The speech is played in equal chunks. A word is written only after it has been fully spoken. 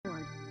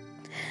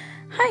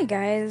Hi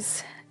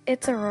guys,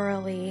 it's Aurora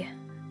Lee,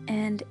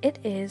 and it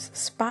is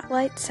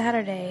Spotlight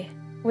Saturday,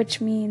 which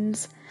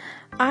means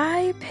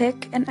I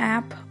pick an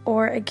app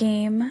or a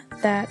game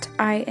that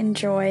I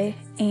enjoy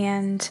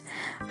and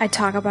I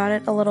talk about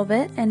it a little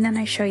bit and then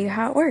I show you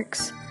how it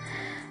works.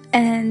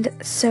 And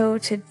so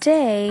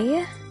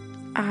today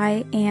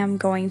I am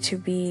going to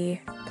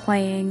be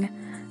playing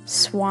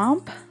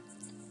Swamp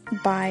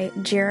by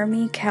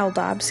Jeremy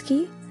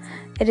Kaldobsky.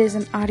 It is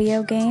an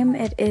audio game.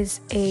 It is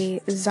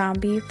a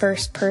zombie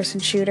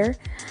first-person shooter.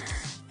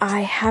 I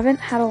haven't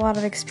had a lot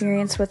of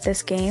experience with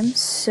this game,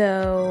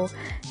 so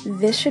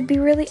this should be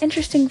really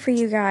interesting for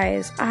you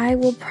guys. I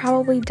will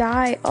probably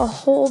die a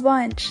whole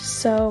bunch,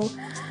 so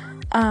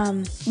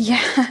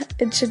yeah,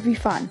 it should be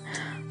fun.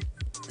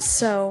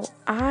 So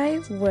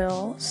I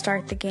will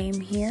start the game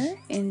here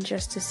in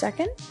just a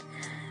second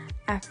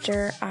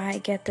after I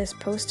get this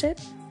posted,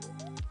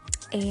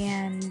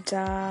 and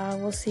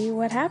we'll see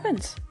what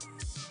happens.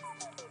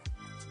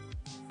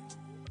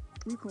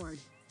 Record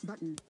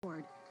button.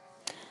 Record.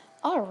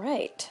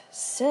 Alright,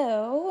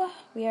 so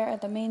we are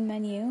at the main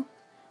menu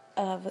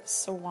of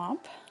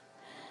Swamp.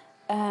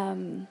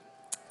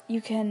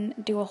 You can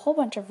do a whole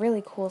bunch of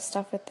really cool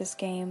stuff with this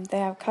game. They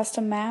have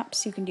custom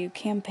maps, you can do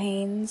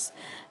campaigns.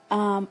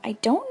 I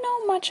don't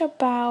know much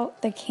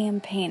about the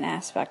campaign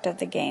aspect of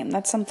the game.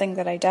 That's something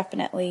that I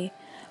definitely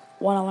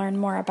want to learn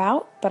more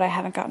about, but I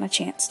haven't gotten a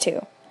chance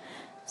to.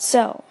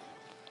 So,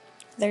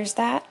 there's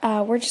that.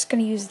 We're just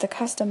going to use the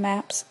custom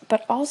maps,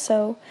 but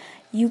also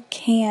you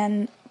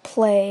can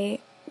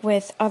play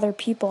with other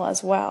people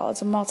as well.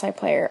 It's a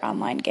multiplayer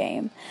online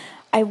game.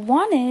 I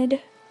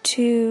wanted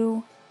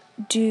to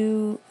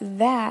do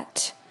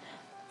that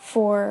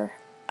for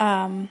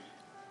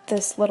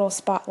this little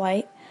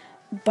spotlight,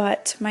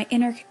 but my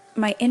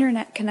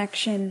internet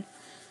connection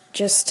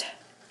just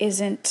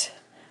isn't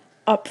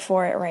up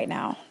for it right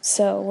now.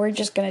 So we're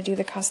just going to do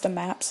the custom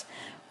maps,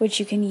 which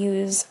you can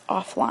use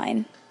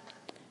offline.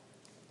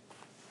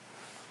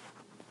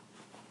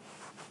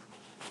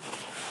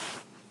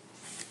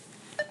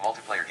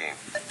 Multiplayer game.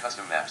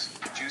 Custom maps.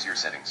 Choose your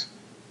settings.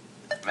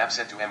 Map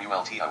set to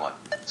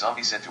MULTI1.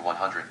 Zombie set to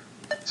 100.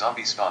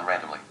 Zombies spawn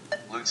randomly.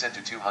 Loot set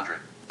to 200.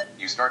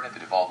 You start at the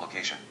default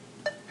location.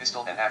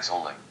 Pistol and axe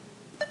only.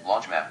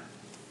 Launch map.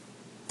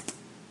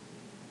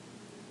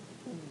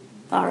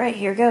 Alright,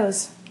 here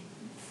goes.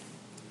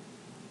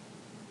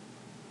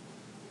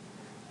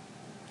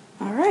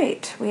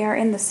 Alright, we are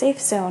in the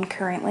safe zone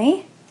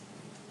currently.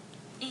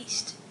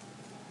 East.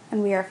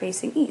 And we are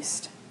facing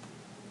east.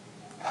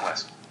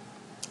 West.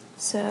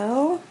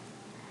 So,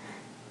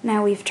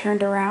 now we've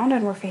turned around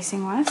and we're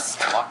facing west.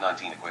 Glock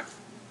 19 equipped.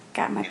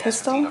 Got my It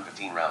has 15 pistol. of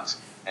 15 rounds,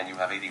 and you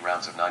have 80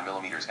 rounds of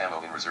 9mm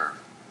ammo in reserve.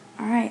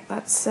 Alright,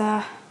 let's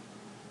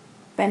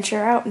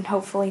venture out and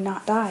hopefully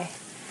not die.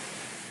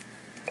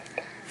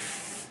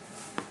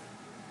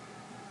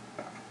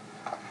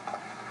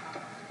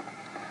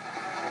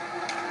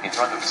 In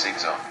front of the safe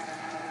zone.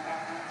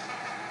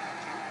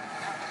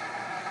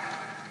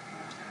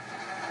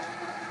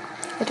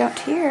 I don't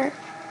hear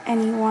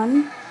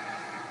anyone.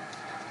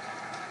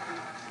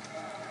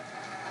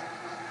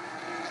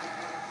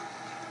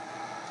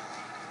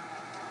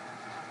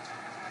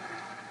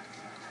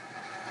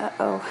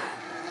 Uh-oh.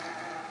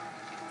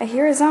 I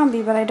hear a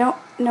zombie, but I don't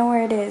know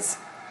where it is.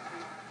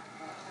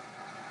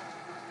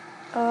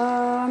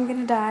 Oh, I'm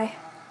gonna die.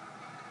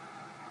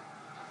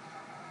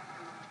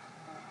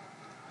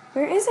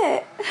 Where is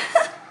it?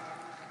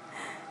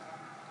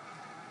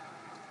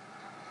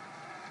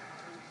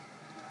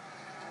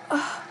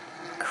 Oh,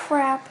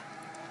 crap.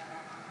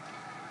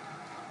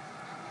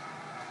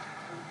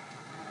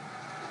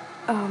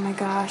 Oh my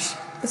gosh.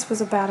 This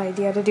was a bad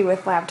idea to do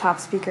with laptop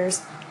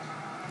speakers.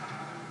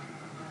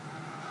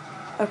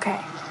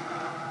 Okay.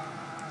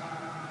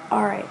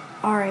 Alright,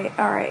 alright,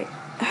 alright.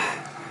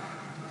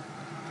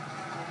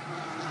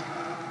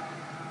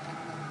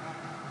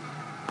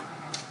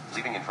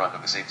 Leaving in front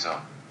of the safe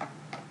zone.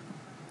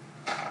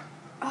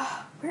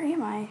 Where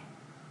am I?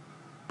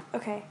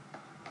 Okay,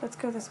 let's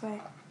go this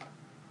way.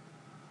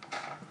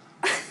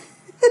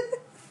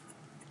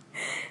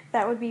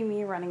 That would be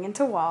me running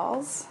into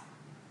walls.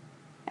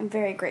 I'm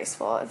very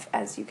graceful,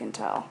 as you can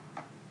tell.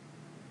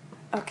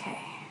 Okay.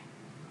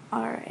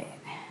 Alright.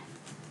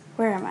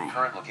 Where am I?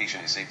 Current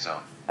location is safe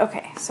zone.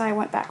 Okay, so I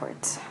went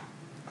backwards.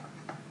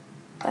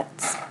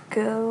 Let's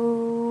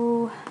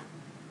go.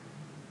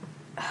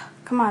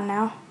 Come on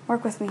now.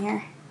 Work with me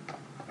here.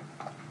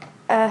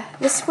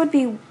 This would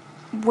be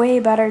way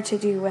better to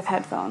do with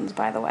headphones,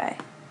 by the way.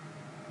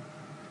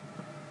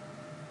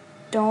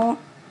 Don't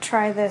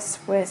try this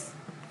with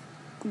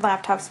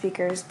laptop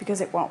speakers because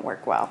it won't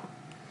work well.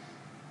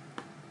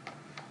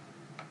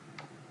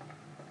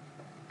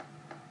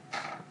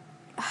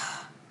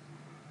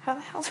 How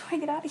the hell do I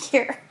get out of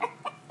here?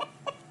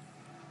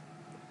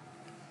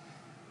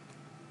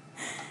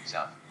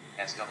 South.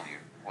 SW.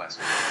 West.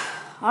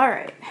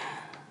 Alright,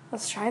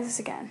 let's try this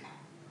again.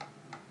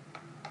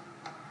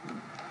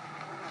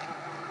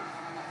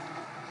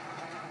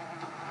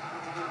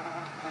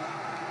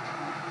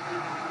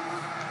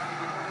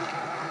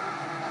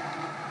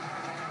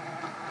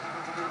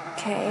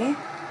 Okay. In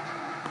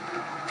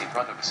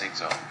front of the safe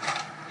zone,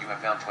 you have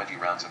found 20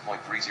 rounds of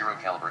 .30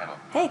 caliber ammo.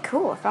 Hey,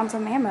 cool. I found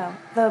some ammo.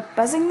 The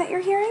buzzing that you're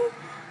hearing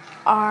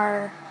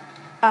are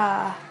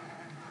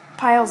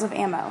piles of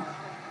ammo.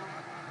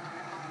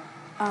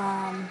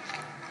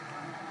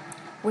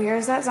 Where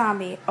is that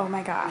zombie? Oh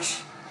my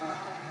gosh.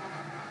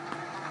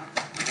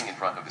 Leaving in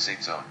front of the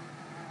safe zone.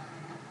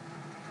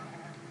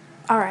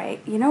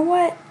 Alright, you know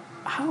what?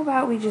 How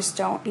about we just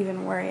don't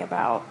even worry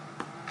about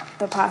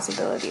the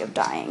possibility of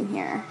dying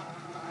here?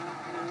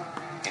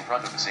 In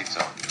front of the safe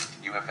zone,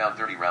 you have found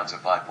 30 rounds of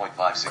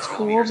 5.56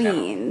 Cool millimeters ammo.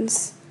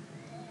 beans.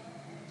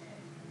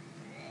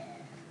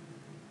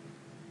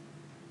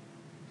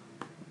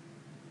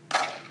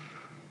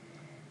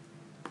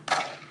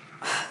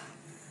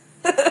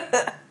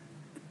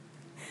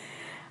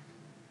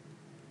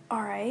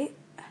 Alright.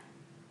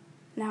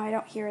 Now I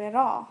don't hear it at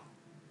all.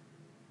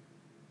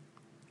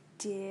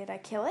 Did I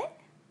kill it?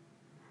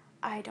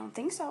 I don't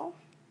think so.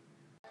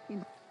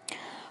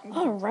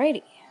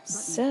 Alrighty.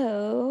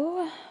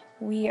 So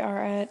we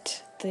are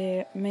at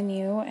the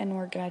menu and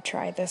we're gonna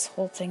try this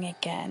whole thing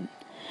again.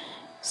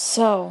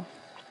 So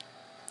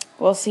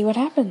we'll see what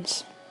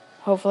happens.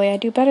 Hopefully I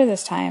do better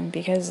this time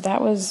because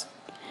that was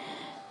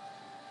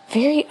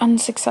very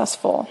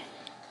unsuccessful.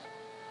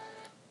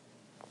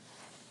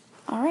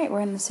 Alright,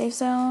 we're in the safe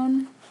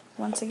zone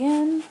once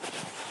again.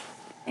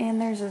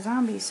 And there's a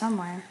zombie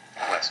somewhere.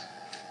 West.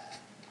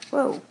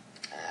 Whoa.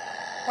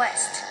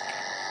 West.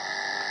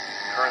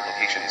 Current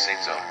location is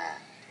safe zone.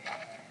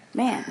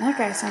 Man, that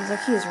guy sounds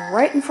like he is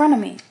right in front of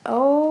me.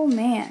 Oh,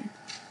 man.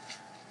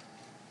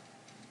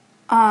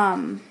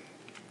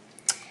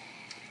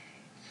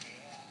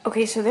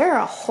 Okay, so there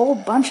are a whole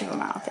bunch of them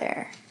out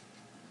there.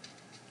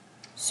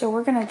 So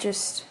we're gonna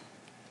just...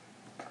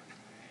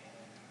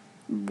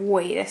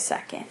 Wait a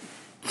second.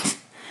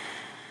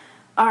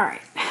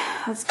 Alright,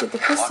 let's get the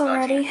pistol Glock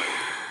 19 ready. equipped.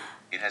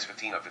 It has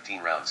 15 of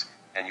 15 rounds,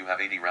 and you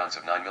have 80 rounds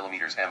of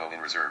 9mm ammo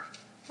in reserve.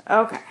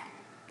 Okay.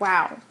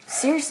 Wow.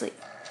 Seriously.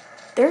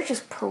 They're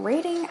just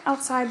parading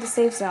outside the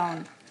safe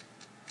zone.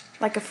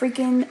 Like a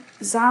freaking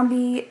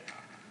zombie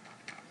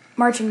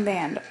marching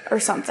band or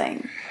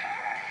something.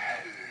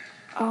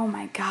 Oh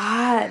my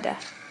god.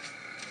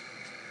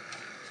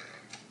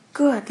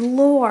 Good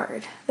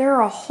lord. There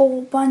are a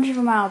whole bunch of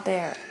them out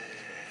there.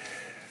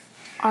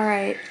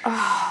 Alright.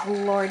 Oh,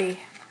 lordy.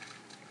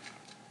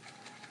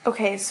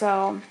 Okay,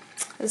 so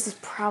this is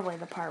probably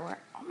the part where...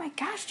 Oh my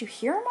gosh, do you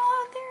hear them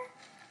all out there?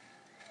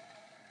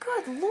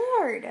 Good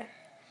lord.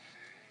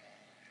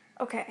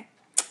 Okay,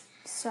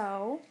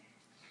 so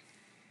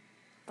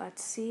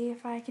let's see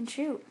if I can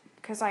shoot,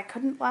 because I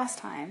couldn't last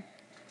time.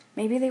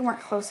 Maybe they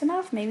weren't close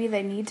enough. Maybe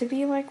they need to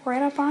be like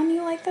right up on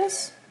you like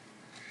this.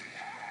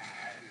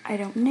 I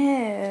don't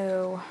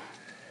know.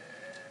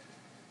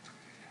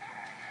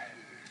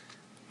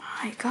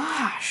 My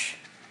gosh.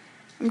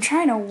 I'm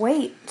trying to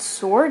wait,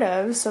 sort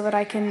of, so that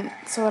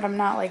I'm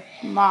not like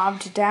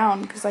mobbed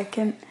down, because I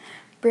can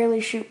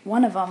barely shoot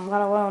one of them, let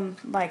alone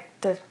like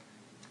the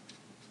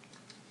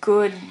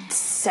good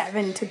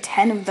 7 to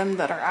 10 of them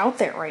that are out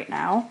there right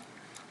now.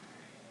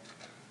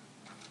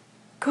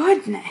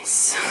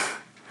 Goodness.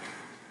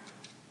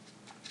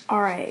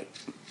 Alright.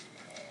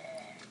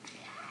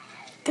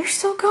 They're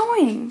still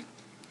going.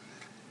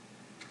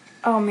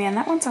 Oh man,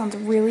 that one sounds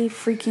really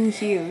freaking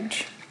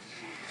huge.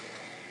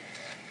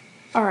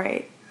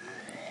 Alright.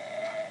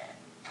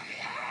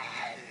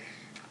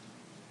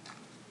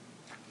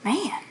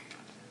 Man.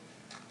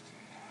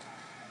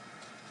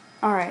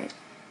 Alright.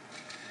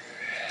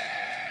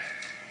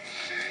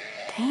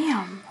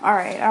 Damn.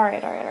 Alright.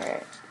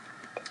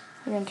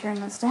 We're gonna turn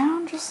this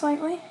down just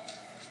slightly.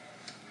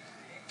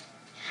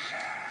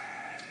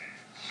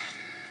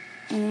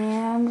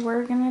 And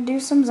we're gonna do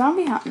some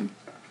zombie hunting.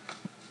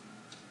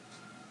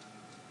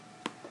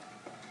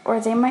 Or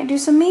they might do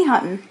some me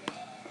hunting.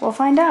 We'll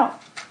find out.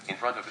 In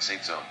front of the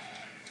safe zone.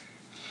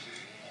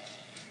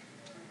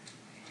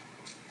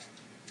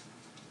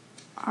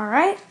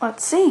 Alright,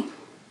 let's see.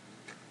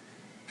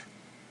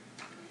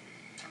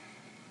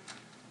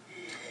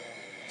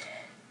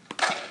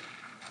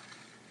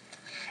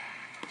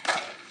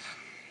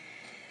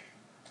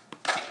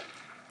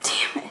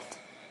 Damn it.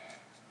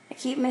 I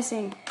keep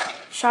missing.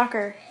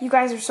 Shocker. You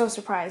guys are so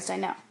surprised, I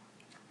know.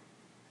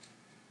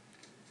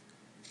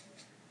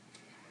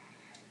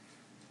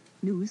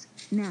 News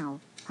now.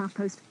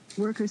 HuffPost.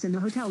 Workers in the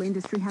hotel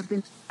industry have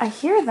been. I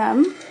hear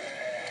them.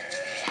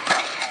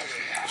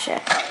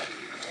 Shit.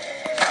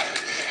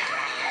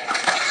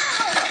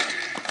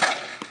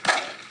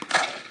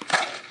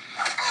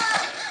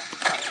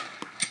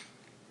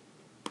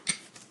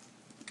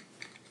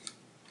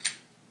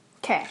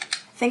 Okay. I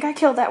think I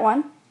killed that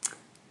one.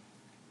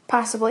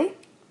 Possibly.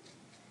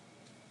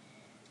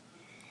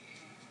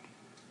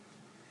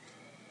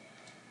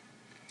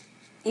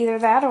 Either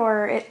that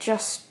or it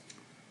just...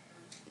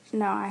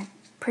 No, I'm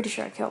pretty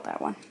sure I killed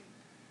that one.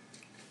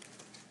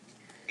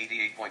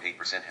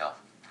 88.8% health.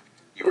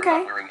 You are Okay.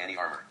 not wearing any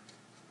armor.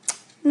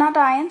 Not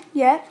dying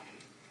yet.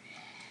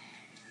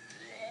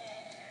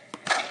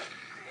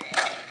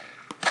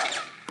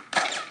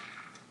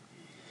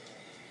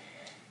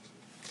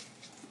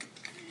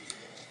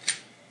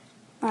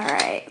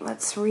 Alright,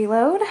 let's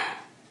reload.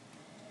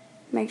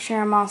 Make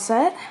sure I'm all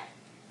set.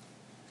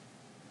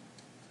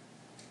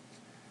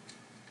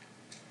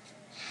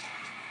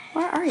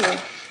 Where are you?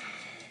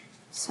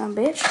 Son of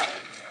a bitch.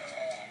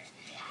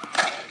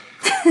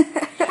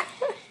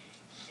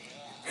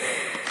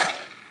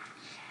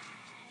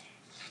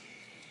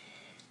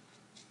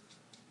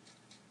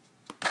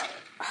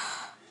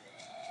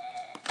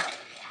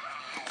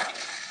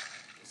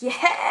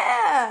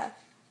 Yeah!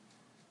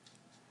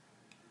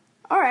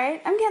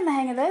 Alright, I'm getting the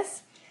hang of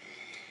this.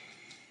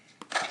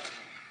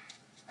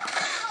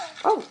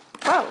 Oh,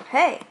 whoa,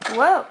 hey,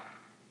 whoa.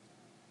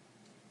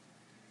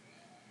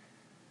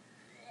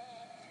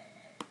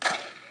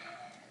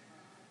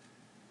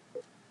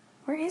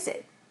 Where is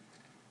it?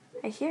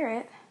 I hear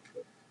it.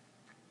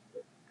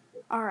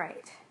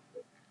 Alright.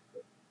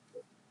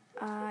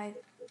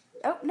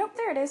 Oh, nope,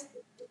 there it is.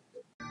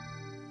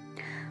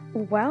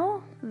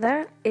 Well,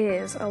 that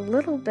is a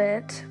little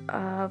bit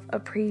of a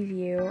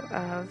preview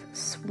of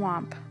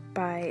Swamp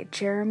by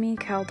Jeremy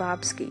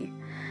Kaldowski.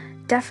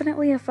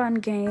 Definitely a fun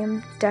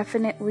game,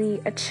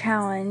 definitely a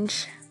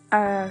challenge,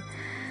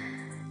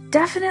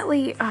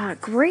 definitely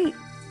great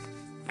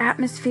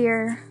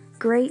atmosphere,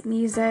 great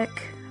music,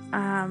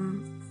 a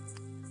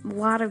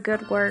lot of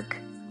good work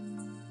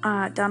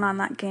done on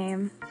that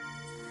game.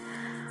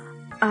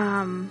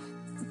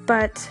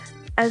 But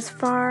as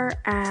far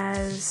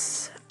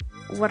as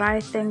what I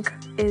think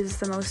is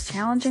the most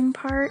challenging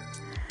part,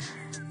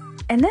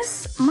 and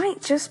this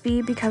might just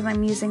be because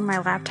I'm using my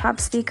laptop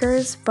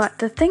speakers, but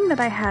the thing that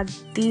I had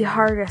the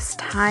hardest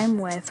time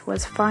with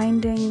was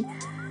finding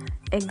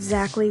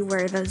exactly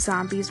where the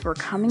zombies were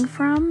coming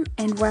from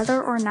and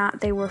whether or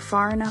not they were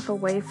far enough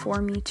away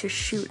for me to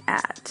shoot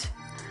at.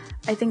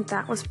 I think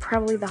that was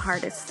probably the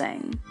hardest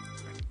thing.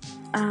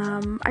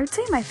 I would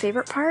say my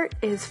favorite part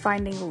is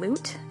finding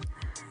loot.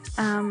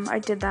 I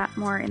did that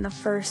more in the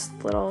first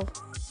little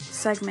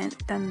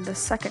segment than the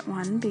second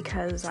one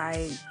because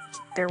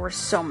there were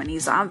so many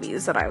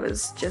zombies that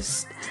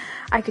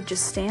I could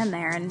just stand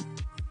there and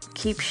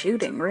keep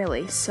shooting,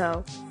 really.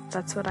 So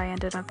that's what I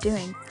ended up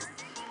doing.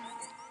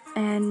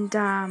 And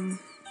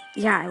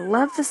yeah, I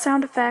love the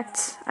sound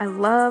effects. I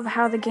love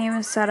how the game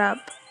is set up.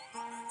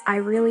 I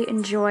really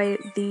enjoy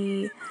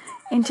the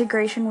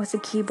integration with the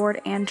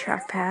keyboard and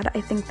trackpad.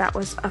 I think that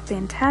was a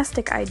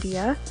fantastic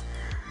idea.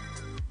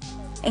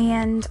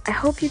 And I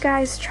hope you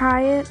guys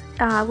try it.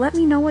 Let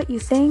me know what you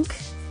think.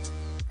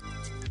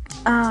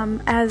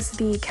 As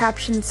the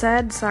caption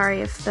said,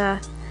 sorry if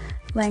the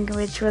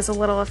language was a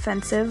little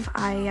offensive.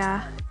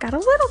 I got a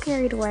little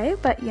carried away,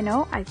 but you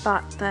know, I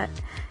thought that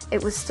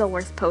it was still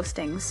worth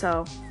posting,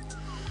 so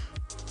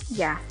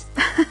yeah.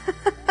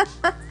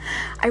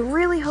 I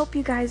really hope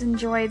you guys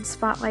enjoyed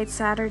Spotlight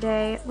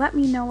Saturday. Let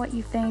me know what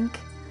you think.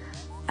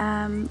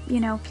 You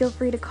know, feel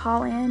free to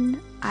call in.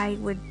 I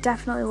would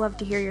definitely love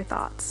to hear your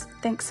thoughts.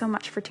 Thanks so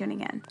much for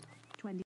tuning in.